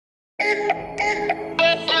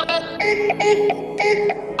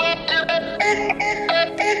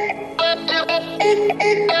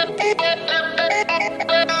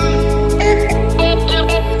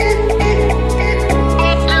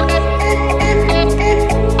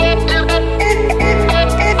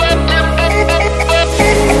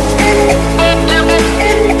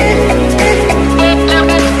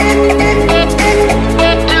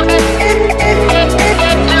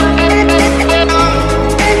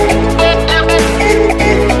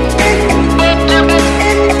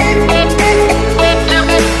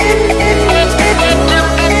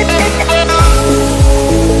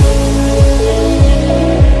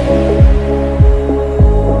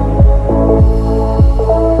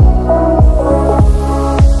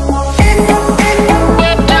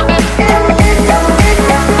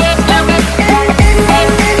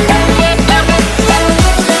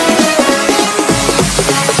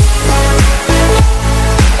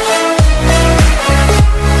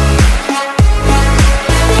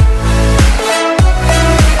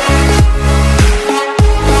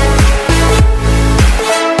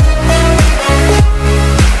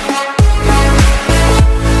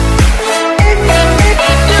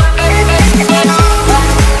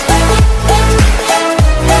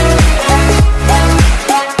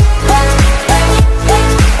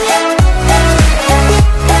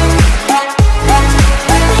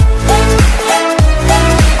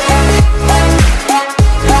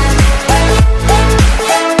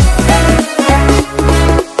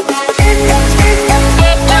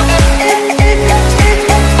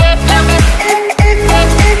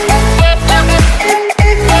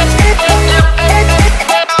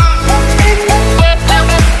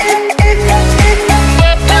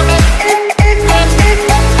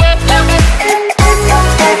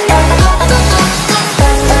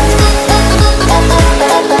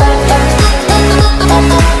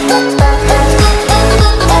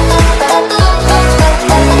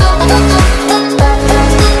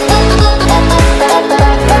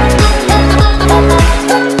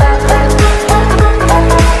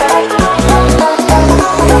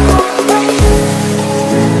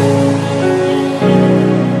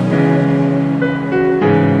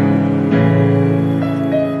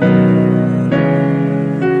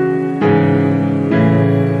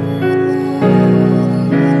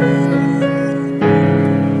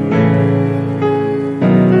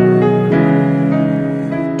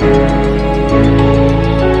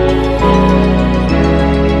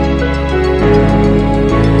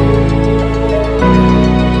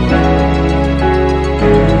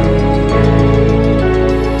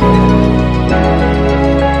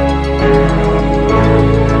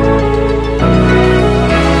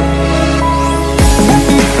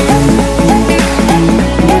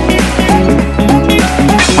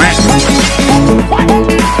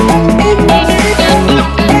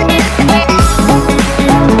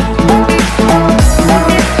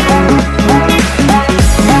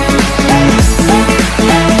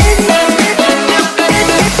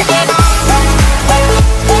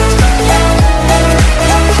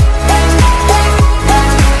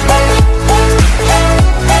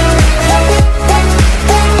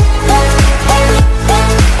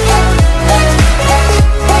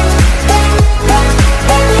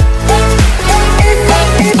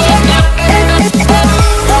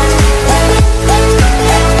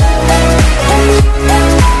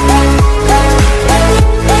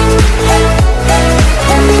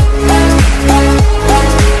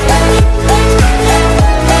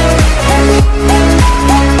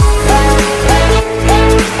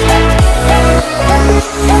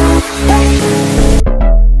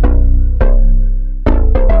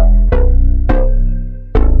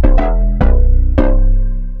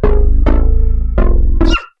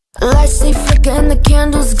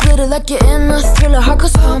like you're in a thriller. Heart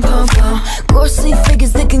goes pum pum pum. Ghostly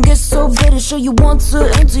figures, they can get so bitter. Sure you want to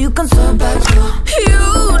enter, you can turn back.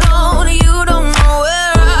 You don't know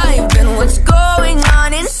where I've been. What's going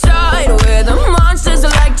on inside? Where the monsters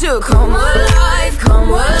like to come alive, come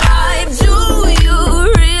alive. Do you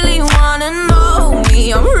really wanna know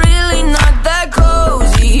me? I'm really not that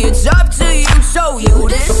cozy. It's up to you, so you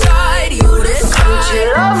decide, you decide. Would you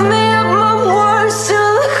love me up my words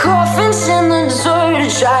till the coffin's in the dirt?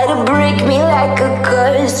 Try to break me like a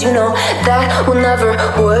curse, you know that will never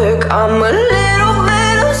work. I'm a little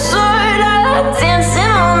bit absurd, I like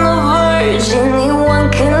dancing on the verge.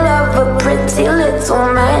 Anyone can love a pretty little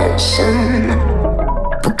mansion,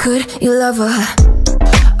 but could you love a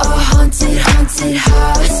haunted, haunted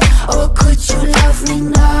house? Or could you love me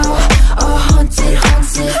now? A haunted,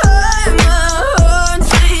 haunted, I'm a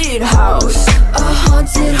haunted house. A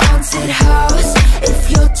haunted, haunted house.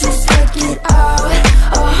 If you're too scared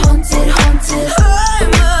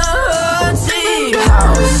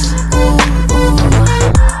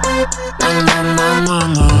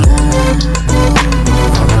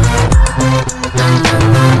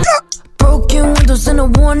a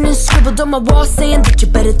warning scribbled on my wall saying that you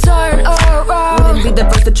better turn around. Wouldn't be the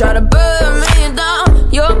first to try to burn me down.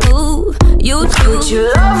 Your move, you do. Would you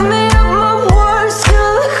love me up my words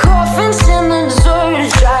till the coffins in the dirt?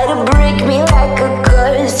 Try to break me like a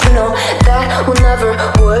curse, you know that will never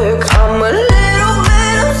work. I'm a little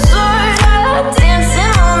bit absurd, I like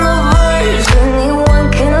dancing on the verge. Anyone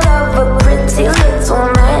can love a pretty little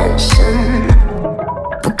mansion,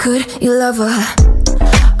 but could you love a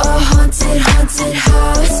haunted, haunted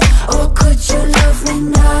house? Or could you love me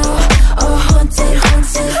now? A haunted,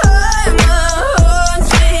 haunted, I'm a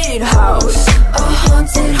haunted house. A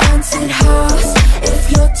haunted, haunted house.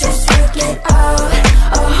 If you're just working out.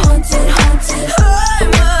 A haunted, haunted,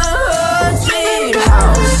 I'm a haunted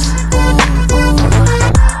house.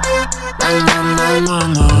 Na na na na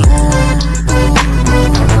na.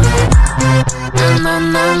 Na na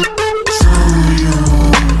na.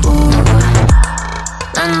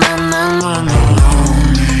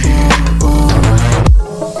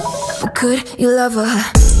 Could you love a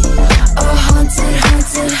haunted,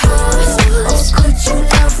 haunted house? Or could you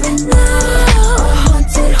love me now? A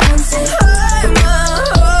haunted, haunted, I'm a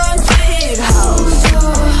haunted house. A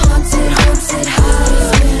haunted, haunted house.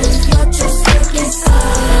 If you're just looking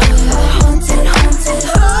sad. A haunted, haunted,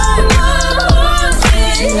 I'm a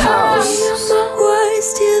haunted house. Words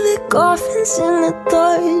till the coffins in the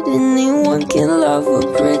dirt. Anyone can love a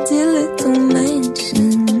pretty little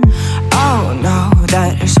mansion. Oh no,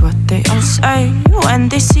 that is what they all say when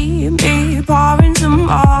they see me pouring some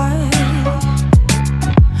more.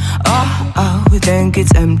 Oh, oh, then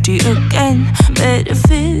it's empty again. Better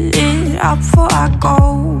fill it up before I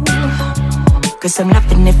go. Cause I'm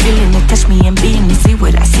loving it, feeling it, touch me and being it. See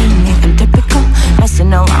what I see in it, I'm typical.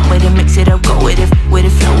 Messing around with it, mix it up, go with it,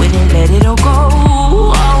 flow with it, let it all go.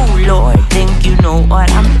 Oh Lord, think you know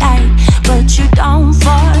what I'm like, but you don't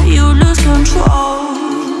fall, you lose control.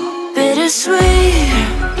 Bittersweet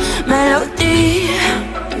melody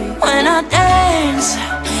when I dance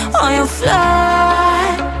on your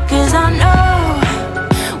fly. Cause I know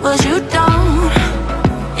what you don't,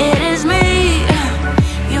 it is me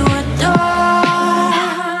you adore.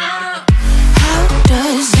 How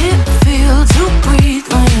does it feel to breathe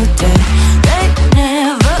when you're dead? They've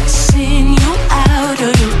never seen you out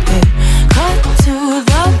of your bed. Cut to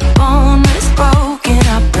the bone, it's broken,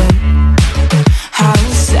 I bet. How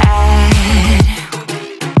sad.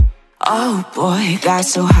 Oh boy, got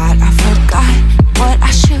so hot I forgot what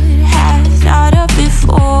I should have thought of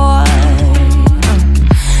before.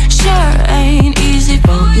 Sure ain't easy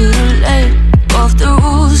for you to let go of the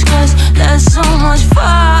rules, cause there's so much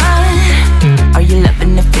fun. Are you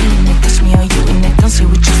loving the feeling it? Touch me, are you in it? Don't see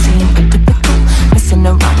what you're seeing, but typical. Messing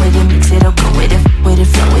around with it, mix it up, go with it,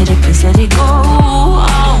 flow with it, please let it go.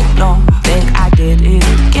 Oh no, think I did it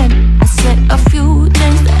again. I said a few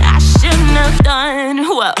things that I shouldn't have done.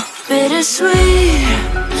 Well, bittersweet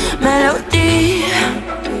melody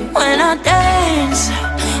when I dance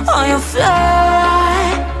on your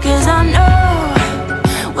fly. Cause I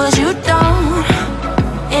know what you don't,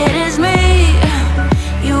 it is me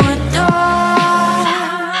you adore.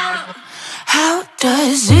 How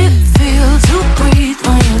does it feel to breathe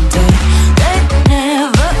when you're dead? They've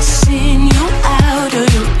never seen you out of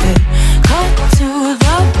your bed. Cut to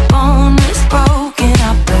the bone, it's broken,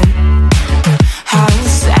 I bet. How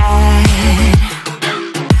sad.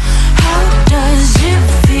 How does it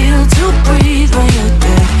feel to breathe when you're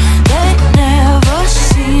dead? They've never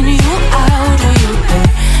seen you out of your bed.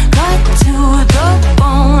 Cut to the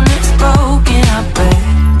bone, it's broken, I bet.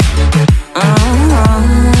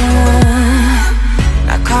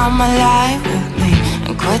 Now come alive with me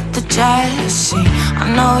and quit the jealousy. I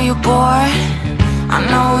know you're bored, I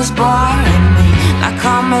know it's boring me. Now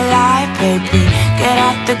come alive, baby, get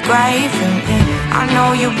out the grave and live. I know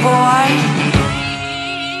you're bored.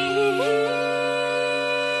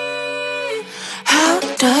 How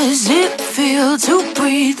does it feel to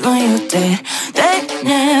breathe when you're dead? They've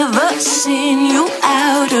never seen you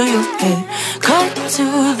out of your bed. Cut to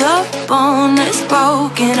the bone, it's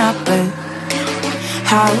broken, I bet.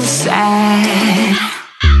 How sad.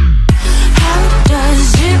 How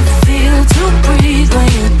does it feel to breathe when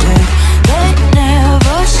you're dead? They've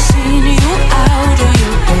never seen you out of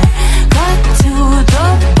your bed. Cut to the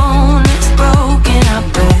bone, it's broken, I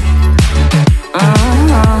bet.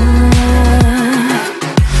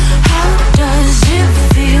 How does it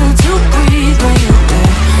feel to breathe when you're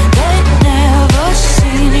dead? They've never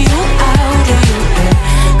seen you out of your bed.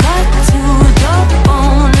 Cut to the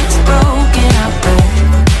bone, it's broken, I bet.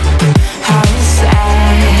 How sad.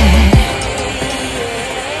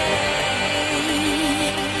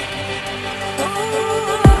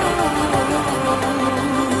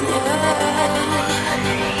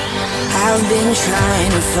 I've been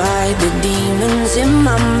trying to fight the demons in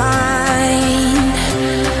my mind.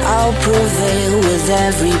 I'll prevail with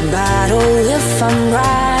every battle if I'm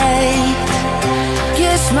right.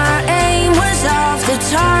 Guess my aim was off, the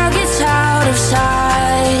target's out of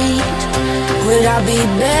sight. Would I be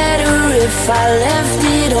better if I left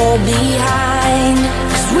it all behind?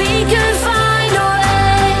 'Cause we can fight